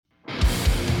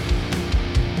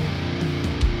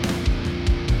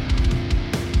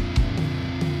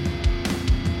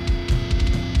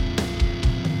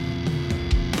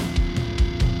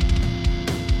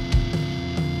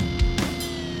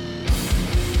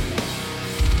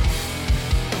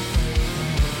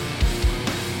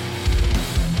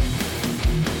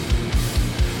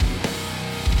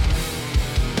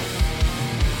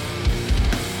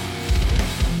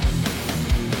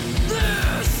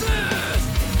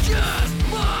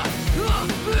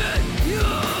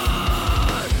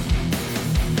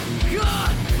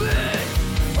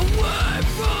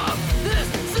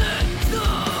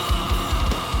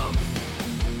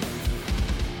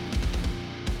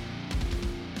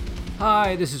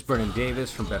Hi, this is Brennan Davis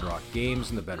from Bedrock Games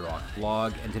and the Bedrock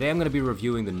blog, and today I'm going to be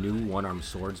reviewing the new One-Armed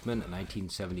Swordsman, a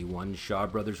 1971 Shaw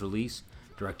Brothers release,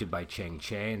 directed by Chang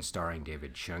Cheh and starring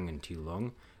David Chung and Ti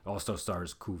Lung. It also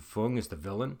stars Ku Feng as the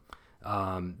villain.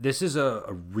 This is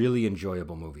a really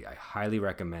enjoyable movie. I highly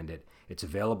recommend it. It's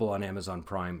available on Amazon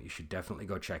Prime. You should definitely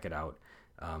go check it out.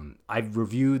 I've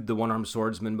reviewed The One-Armed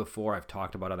Swordsman before. I've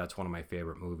talked about it. That's one of my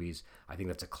favorite movies. I think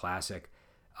that's a classic.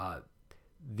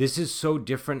 This is so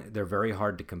different. They're very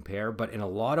hard to compare, but in a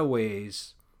lot of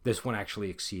ways, this one actually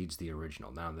exceeds the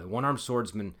original. Now, The One-Armed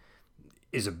Swordsman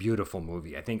is a beautiful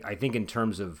movie. I think in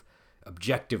terms of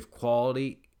objective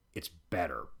quality, it's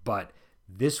better, but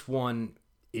this one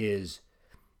is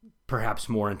perhaps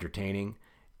more entertaining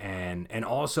and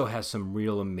also has some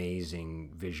real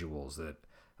amazing visuals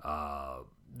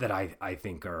that I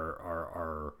think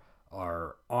are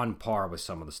on par with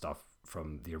some of the stuff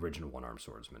from the original One-Armed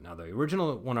Swordsman. Now, the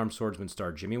original One-Armed Swordsman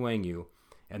starred Jimmy Wang Yu,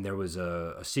 and there was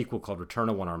a sequel called Return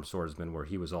of One-Armed Swordsman where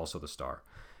he was also the star.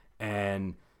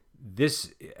 And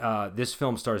this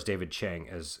film stars David Chang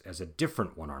as a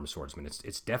different One-Armed Swordsman.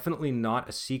 It's definitely not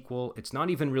a sequel. It's not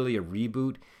even really a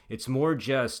reboot. It's more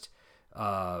just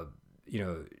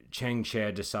Chang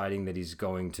Cheh deciding that he's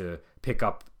going to pick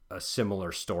up a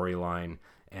similar storyline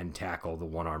and tackle the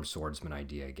One-Armed Swordsman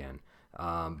idea again.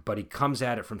 But he comes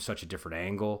at it from such a different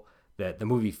angle that the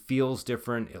movie feels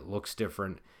different. It looks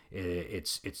different.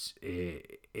 It's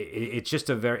just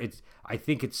a very. I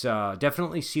think it's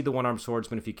definitely see the One-Armed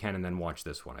Swordsman if you can, and then watch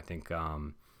this one. I think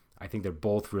they're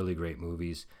both really great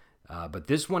movies. But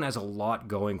this one has a lot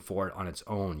going for it on its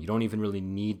own. You don't even really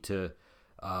need to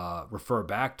refer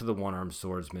back to the One-Armed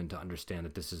Swordsman to understand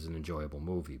that this is an enjoyable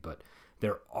movie. But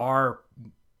there are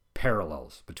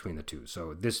parallels between the two,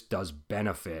 so this does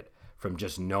benefit from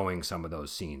just knowing some of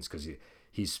those scenes, because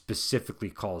he specifically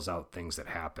calls out things that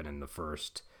happen in the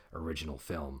first original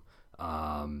film,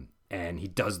 and he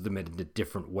does them in a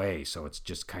different way, so it's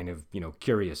just kind of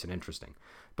curious and interesting.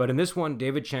 But in this one,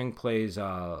 David Chang plays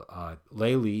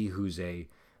Lei Li, who's a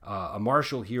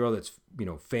martial hero that's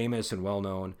famous and well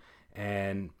known,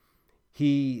 and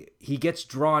he gets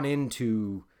drawn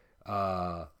into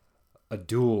a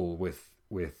duel with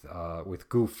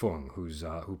Gu Feng,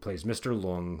 who plays Mr.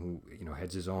 Lung, who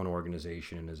heads his own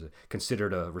organization and is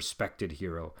considered a respected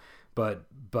hero, but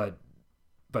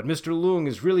Mr. Lung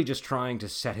is really just trying to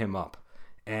set him up,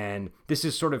 and this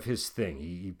is sort of his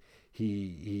thing.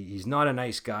 He's not a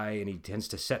nice guy, and he tends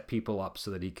to set people up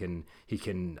so that he can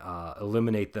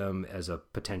eliminate them as a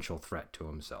potential threat to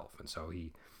himself, and so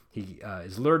he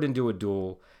is lured into a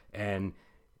duel and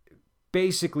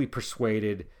basically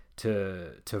persuaded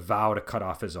to vow to cut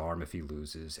off his arm if he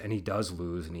loses, and he does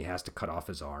lose, and he has to cut off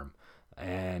his arm.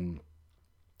 And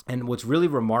what's really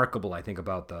remarkable, I think,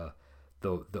 about the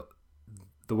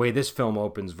way this film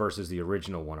opens versus the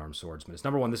original One-Armed Swordsman is,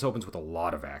 number one, this opens with a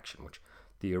lot of action, which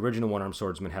the original One-Armed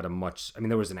Swordsman had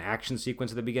there was an action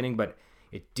sequence at the beginning, but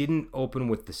it didn't open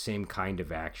with the same kind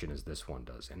of action as this one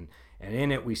does. And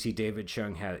in it, we see David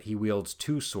Chung he wields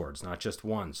two swords, not just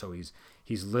one. So he's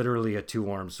literally a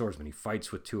two-armed swordsman. He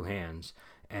fights with two hands,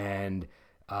 and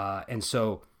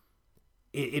so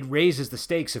it raises the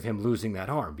stakes of him losing that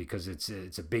arm, because it's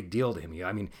a big deal to him.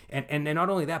 I mean, and not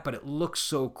only that, but it looks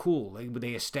so cool.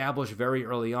 They establish very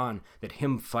early on that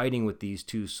him fighting with these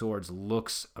two swords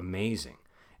looks amazing.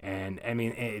 And I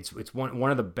mean, it's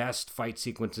one of the best fight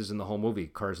sequences in the whole movie. It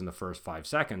occurs in the first 5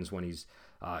 seconds when he's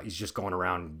just going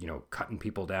around, cutting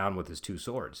people down with his two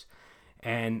swords,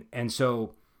 and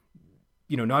so,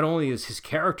 not only does his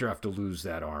character have to lose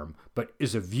that arm, but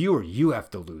as a viewer, you have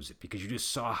to lose it, because you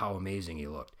just saw how amazing he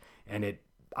looked. And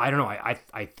I don't know,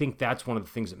 I think that's one of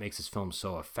the things that makes this film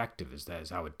so effective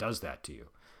is how it does that to you.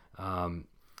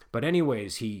 But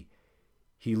anyways, he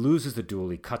loses the duel.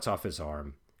 He cuts off his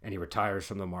arm, and he retires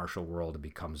from the martial world and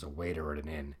becomes a waiter at an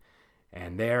inn.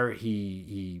 And there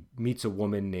he meets a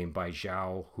woman named Bai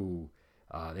Zhao, who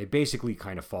they basically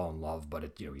kind of fall in love,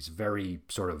 but he's very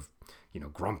sort of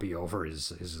grumpy over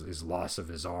his loss of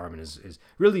his arm, and is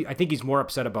really, I think he's more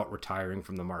upset about retiring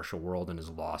from the martial world and his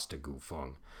loss to Gu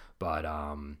Feng. But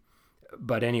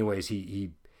anyways,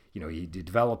 he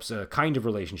develops a kind of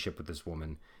relationship with this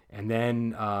woman, and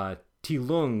then Ti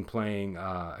Lung, playing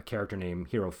a character named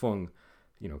Hero Feng,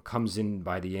 comes in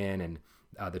by the inn, and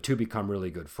the two become really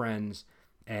good friends,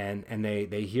 and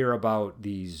they hear about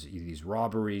these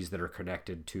robberies that are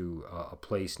connected to a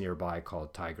place nearby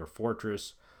called Tiger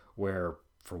Fortress, where,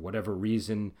 for whatever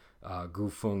reason, Gu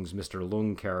Feng's Mr.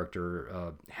 Lung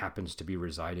character happens to be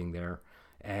residing there,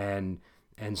 and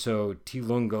so Ti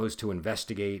Lung goes to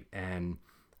investigate, and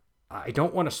I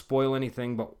don't want to spoil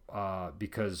anything, but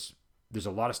because there's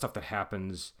a lot of stuff that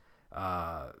happens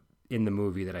in the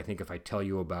movie that I think if I tell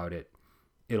you about it,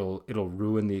 it'll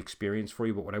ruin the experience for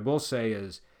you. But what I will say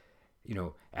is,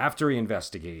 after he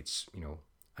investigates,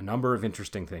 a number of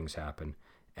interesting things happen,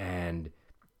 and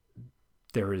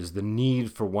there is the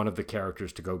need for one of the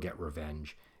characters to go get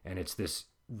revenge, and it's this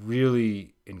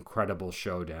really incredible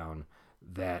showdown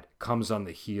that comes on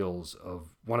the heels of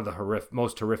one of the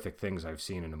most horrific things I've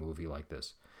seen in a movie like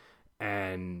this,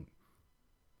 and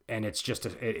it's just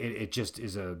it just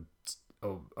is a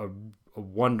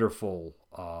wonderful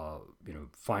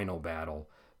final battle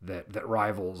that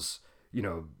rivals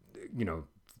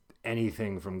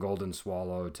anything from Golden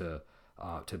Swallow to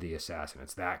The Assassin.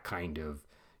 It's that kind of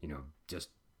just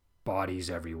bodies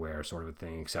everywhere sort of a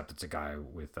thing, except it's a guy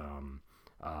with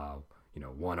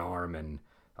one arm and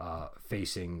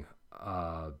facing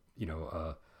a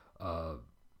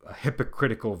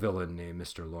hypocritical villain named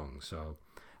Mr. Lung. So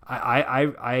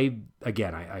I'm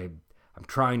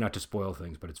trying not to spoil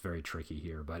things, but it's very tricky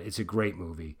here. But it's a great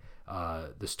movie.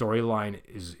 The storyline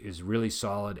is really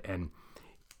solid, and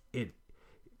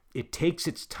it takes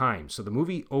its time. So the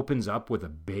movie opens up with a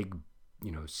big,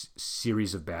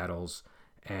 series of battles,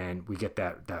 and we get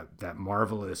that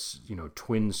marvelous,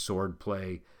 twin sword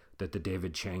play that the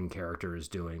David Chang character is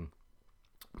doing.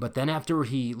 But then after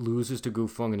he loses to Gu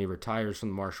Feng and he retires from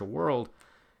the martial world,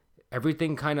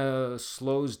 everything kind of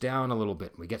slows down a little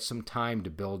bit. We get some time to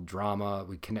build drama.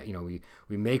 We connect,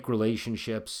 we make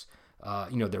relationships.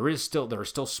 There are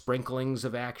still sprinklings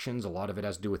of actions. A lot of it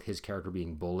has to do with his character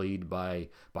being bullied by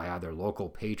either local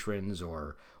patrons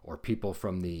or people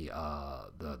from the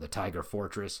Tiger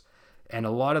Fortress, and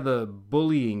a lot of the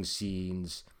bullying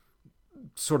scenes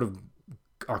sort of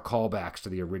are callbacks to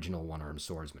the original One-Armed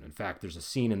Swordsman. In fact, there's a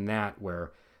scene in that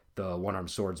where the One-Armed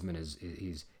Swordsman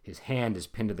his hand is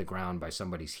pinned to the ground by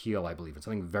somebody's heel, I believe, and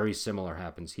something very similar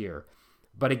happens here.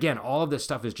 But again, all of this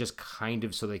stuff is just kind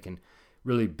of so they can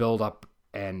really build up,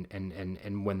 and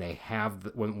when they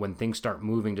have when things start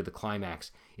moving to the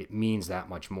climax, it means that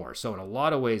much more. So in a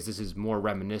lot of ways, this is more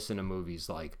reminiscent of movies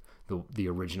like the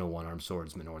original One-Armed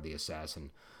Swordsman or The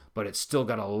Assassin, but it's still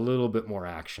got a little bit more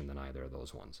action than either of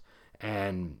those ones.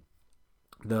 And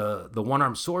the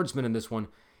One-Armed Swordsman in this one,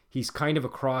 he's kind of a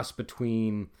cross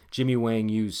between Jimmy Wang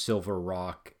Yu's Silver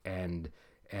Rock and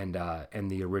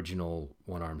the original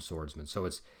One-Armed Swordsman. So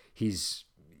he's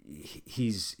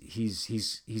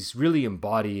really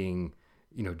embodying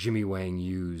Jimmy Wang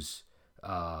Yu's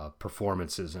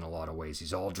performances in a lot of ways.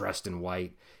 He's all dressed in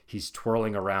white. He's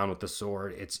twirling around with the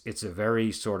sword. It's a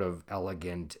very sort of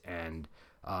elegant, and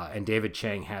David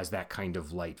Chang has that kind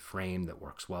of light frame that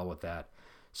works well with that.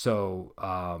 So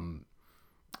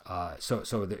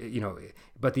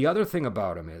but the other thing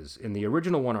about him is, in the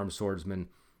original One-Armed Swordsman,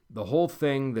 the whole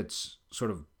thing that's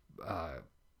sort of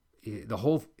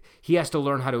he has to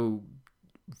learn how to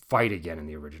fight again in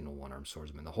the original One-Armed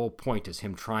Swordsman. The whole point is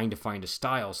him trying to find a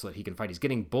style so that he can fight. He's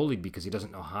getting bullied because he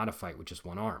doesn't know how to fight with just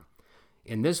one arm.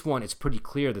 In this one, it's pretty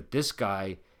clear that this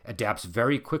guy adapts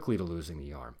very quickly to losing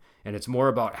the arm, and it's more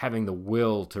about having the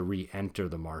will to re-enter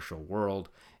the martial world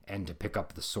and to pick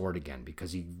up the sword again,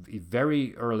 because he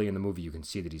very early in the movie you can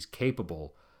see that he's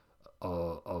capable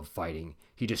of fighting.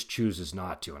 He just chooses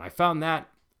not to, and I found that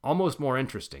almost more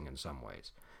interesting in some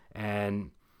ways. And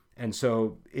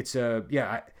so it's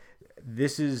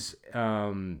this is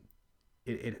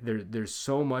there's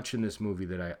so much in this movie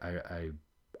that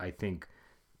I think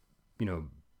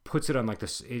puts it on like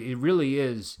this. It really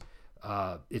is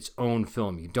its own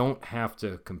film. You don't have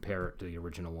to compare it to the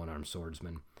original One-Armed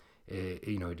Swordsman.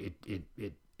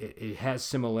 It has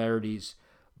similarities,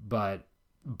 but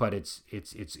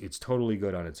it's totally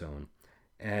good on its own.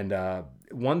 And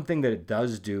one thing that it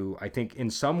does do, I think, in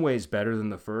some ways better than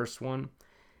the first one,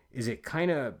 is it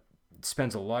kind of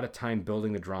spends a lot of time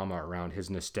building the drama around his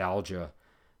nostalgia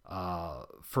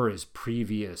for his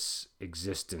previous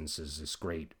existence as this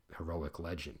great heroic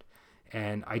legend.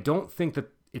 And I don't think that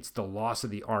it's the loss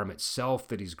of the arm itself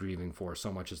that he's grieving for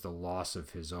so much as the loss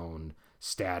of his own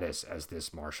status as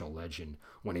this martial legend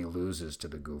when he loses to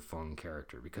the Gu Feng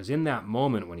character. Because in that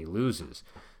moment when he loses,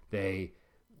 they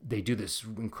do this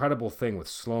incredible thing with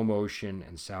slow motion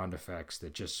and sound effects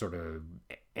that just sort of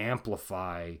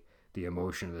amplify the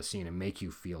emotion of the scene and make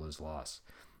you feel his loss.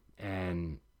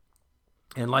 And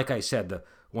like I said,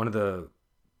 one of the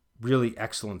really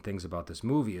excellent things about this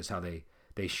movie is how they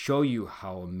show you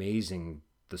how amazing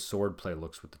the sword play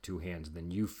looks with the two hands, and then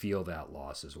you feel that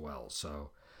loss as well.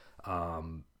 So, I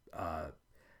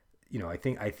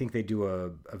think they do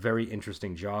a very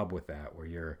interesting job with that, where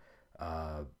you're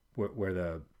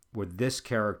where this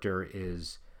character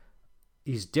is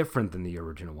he's different than the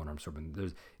original One Armed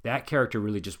Swordman. That character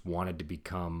really just wanted to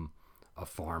become a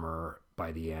farmer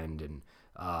by the end, and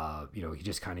he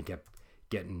just kind of kept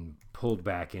getting pulled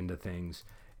back into things.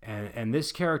 And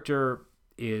this character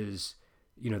is,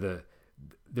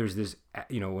 there's this,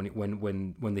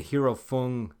 when the hero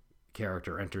Fung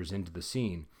character enters into the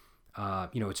scene,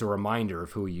 it's a reminder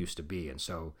of who he used to be, and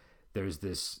so there's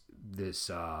this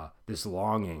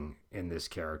longing in this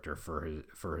character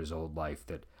for his old life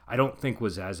that I don't think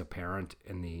was as apparent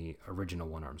in the original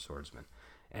One Armed Swordsman.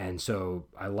 And so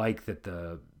I like that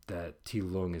Ti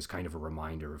Lung is kind of a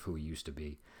reminder of who he used to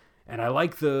be. And I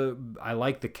like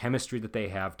the chemistry that they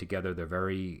have together. They're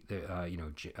very,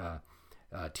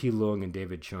 Ti Lung and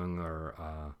David Chung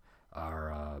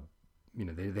are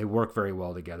they work very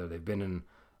well together. They've been in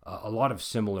a lot of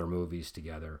similar movies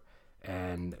together,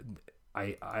 and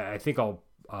I think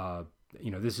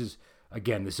this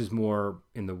is more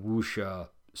in the wuxia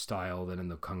style than in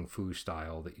the kung fu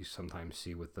style that you sometimes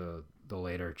see with the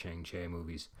later Chang Cheh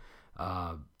movies.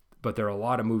 But there are a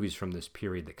lot of movies from this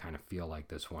period that kind of feel like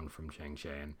this one from Chang Cheh,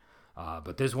 and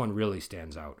but this one really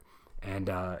stands out. And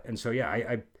so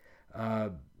yeah,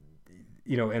 and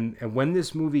when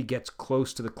this movie gets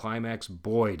close to the climax,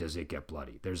 boy, does it get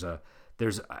bloody. There's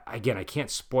again, I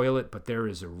can't spoil it, but there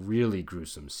is a really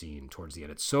gruesome scene towards the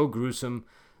end. It's so gruesome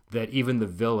that even the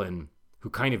villain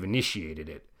who kind of initiated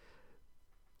it,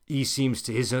 he seems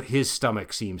to his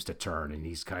stomach seems to turn, and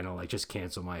he's kind of like, just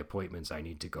cancel my appointments. I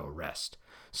need to go rest.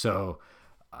 So,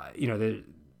 the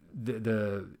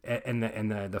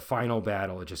final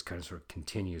battle, it just kind of sort of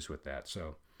continues with that.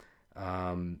 So,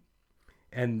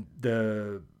 and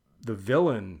the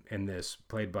villain in this,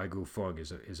 played by Gu Feng,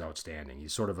 is outstanding.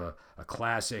 He's sort of a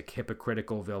classic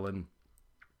hypocritical villain.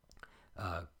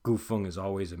 Gu Feng is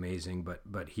always amazing,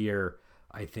 but here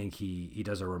I think he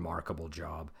does a remarkable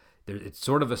job. It's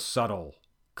sort of a subtle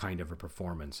kind of a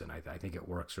performance, and I think it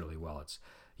works really well. It's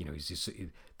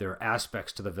there are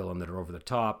aspects to the villain that are over the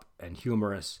top and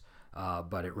humorous,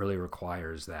 but it really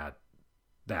requires that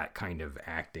kind of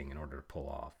acting in order to pull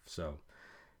off. So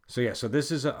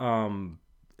this is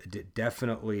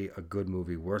definitely a good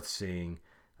movie, worth seeing.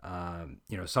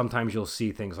 Sometimes you'll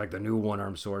see things like the new One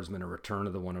Armed Swordsman or Return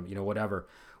of the One Armed, whatever.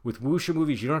 With wuxia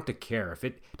movies, you don't have to care.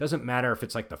 It doesn't matter if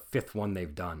it's like the fifth one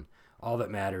they've done. All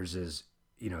that matters is,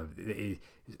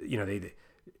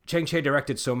 Chang Cheh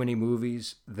directed so many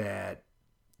movies that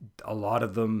a lot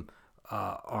of them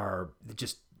are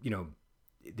just,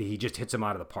 he just hits them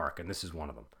out of the park, and this is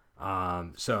one of them.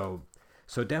 So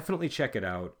definitely check it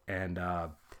out. And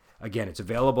again, it's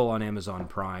available on Amazon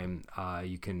Prime.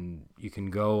 You can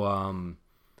go. I'm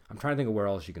trying to think of where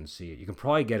else you can see it. You can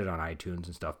probably get it on iTunes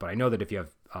and stuff, but I know that if you have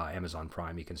Amazon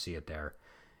Prime, you can see it there,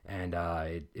 and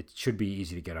it should be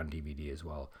easy to get on DVD as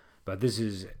well. But this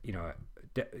is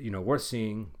worth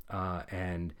seeing,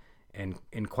 and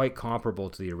quite comparable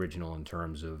to the original in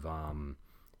terms of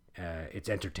its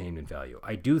entertainment value.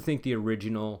 I do think the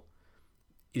original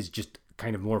is just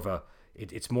kind of more of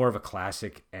it's more of a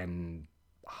classic and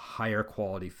higher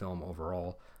quality film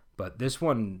overall, but this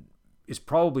one is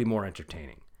probably more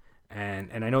entertaining.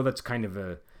 And I know that's kind of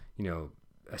a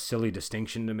silly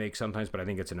distinction to make sometimes, but I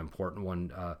think it's an important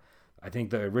one. I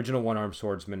think the original One Armed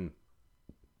Swordsman,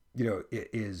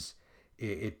 it's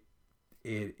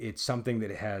something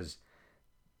that has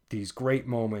these great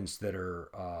moments that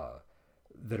are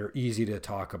easy to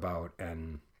talk about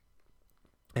and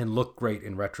look great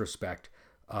in retrospect.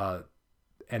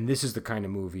 And this is the kind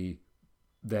of movie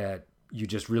that you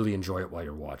just really enjoy it while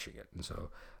you're watching it. And so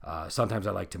sometimes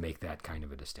I like to make that kind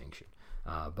of a distinction.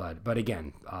 But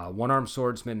again, One Armed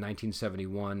Swordsman,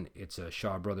 1971. It's a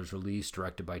Shaw Brothers release,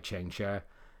 directed by Chang Cheh,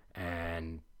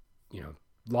 and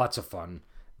lots of fun,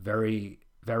 very,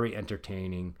 very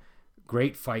entertaining,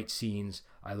 great fight scenes.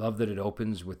 I love that it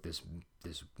opens with this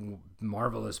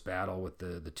marvelous battle with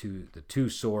the two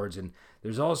swords, and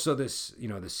there's also this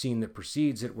the scene that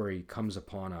precedes it where he comes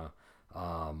upon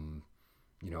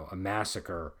a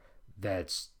massacre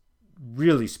that's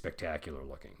really spectacular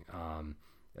looking.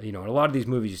 In a lot of these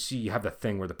movies, you have the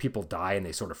thing where the people die and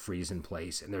they sort of freeze in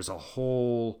place, and there's a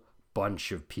whole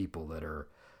bunch of people that are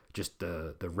just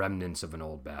the remnants of an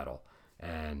old battle,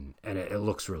 and it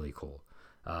looks really cool.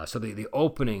 So the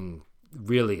opening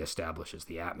really establishes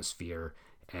the atmosphere,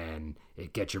 and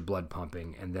it gets your blood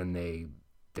pumping, and then they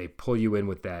pull you in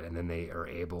with that, and then they are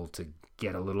able to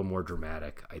get a little more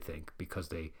dramatic, I think, because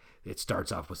it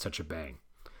starts off with such a bang.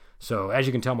 So as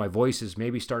you can tell, my voice is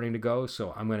maybe starting to go,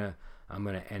 so I'm gonna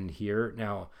end here.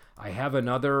 Now, I have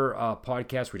another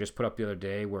podcast we just put up the other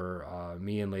day where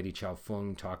me and Lady Chow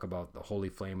Fung talk about The Holy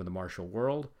Flame of the Martial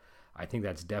World. I think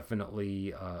that's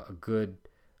definitely a good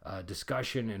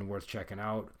discussion and worth checking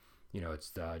out.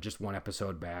 It's just one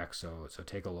episode back, so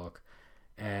take a look.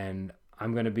 And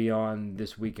I'm going to be on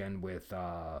this weekend with,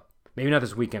 maybe not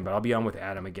this weekend, but I'll be on with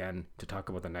Adam again to talk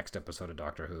about the next episode of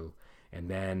Doctor Who. And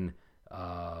then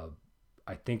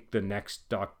I think the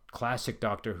next classic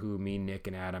Doctor Who me, Nick,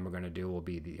 and Adam are going to do will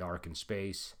be The Ark in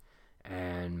Space.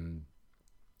 And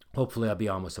hopefully I'll be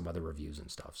on with some other reviews and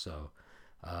stuff. So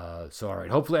all right.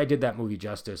 Hopefully I did that movie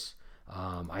justice.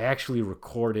 I actually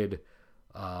recorded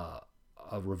a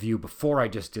review before I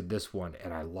just did this one,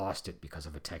 and I lost it because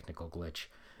of a technical glitch.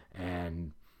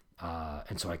 And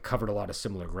so I covered a lot of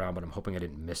similar ground, but I'm hoping I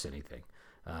didn't miss anything.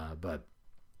 But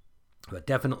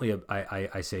definitely,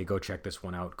 I say go check this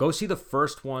one out. Go see the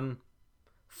first one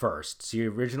first. See the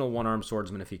original One-Armed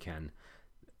Swordsman if you can,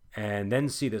 and then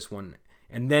see this one,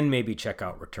 and then maybe check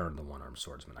out Return of the One-Armed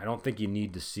Swordsman. I don't think you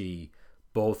need to see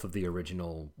both of the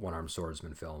original One-Armed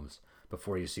Swordsman films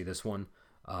before you see this one,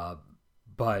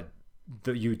 but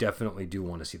you definitely do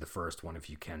want to see the first one if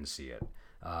you can see it.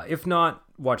 If not,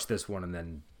 watch this one and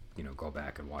then go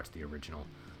back and watch the original.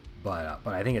 But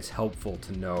I think it's helpful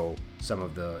to know some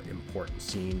of the important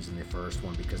scenes in the first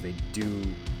one because they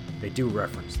do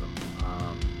reference them.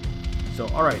 So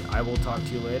all right, I will talk to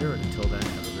you later, and until then,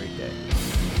 have a great day.